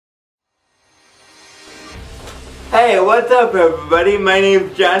Hey, what's up everybody? My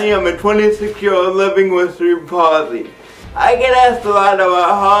name's Johnny. I'm a 26-year-old living with cerebral palsy. I get asked a lot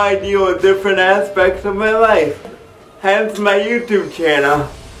about how I deal with different aspects of my life, hence my YouTube channel.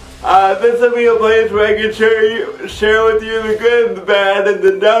 This will be a place where I can share with you the good, the bad, and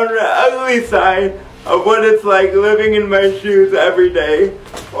the downright ugly side of what it's like living in my shoes every day,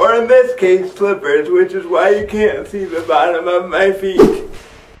 or in this case, slippers, which is why you can't see the bottom of my feet.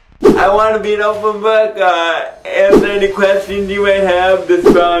 I want to be an open book, answer any questions you may have,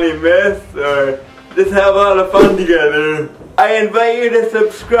 dispel any myths, or just have a lot of fun together. I invite you to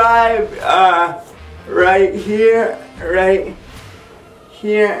subscribe, right here,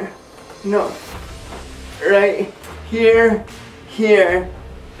 here.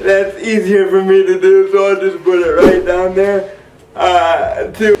 That's easier for me to do, so I'll just put it right down there.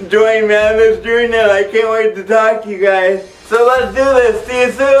 To join me on this journey, I can't wait to talk to you guys. So let's do this. See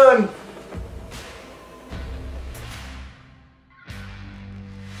you soon.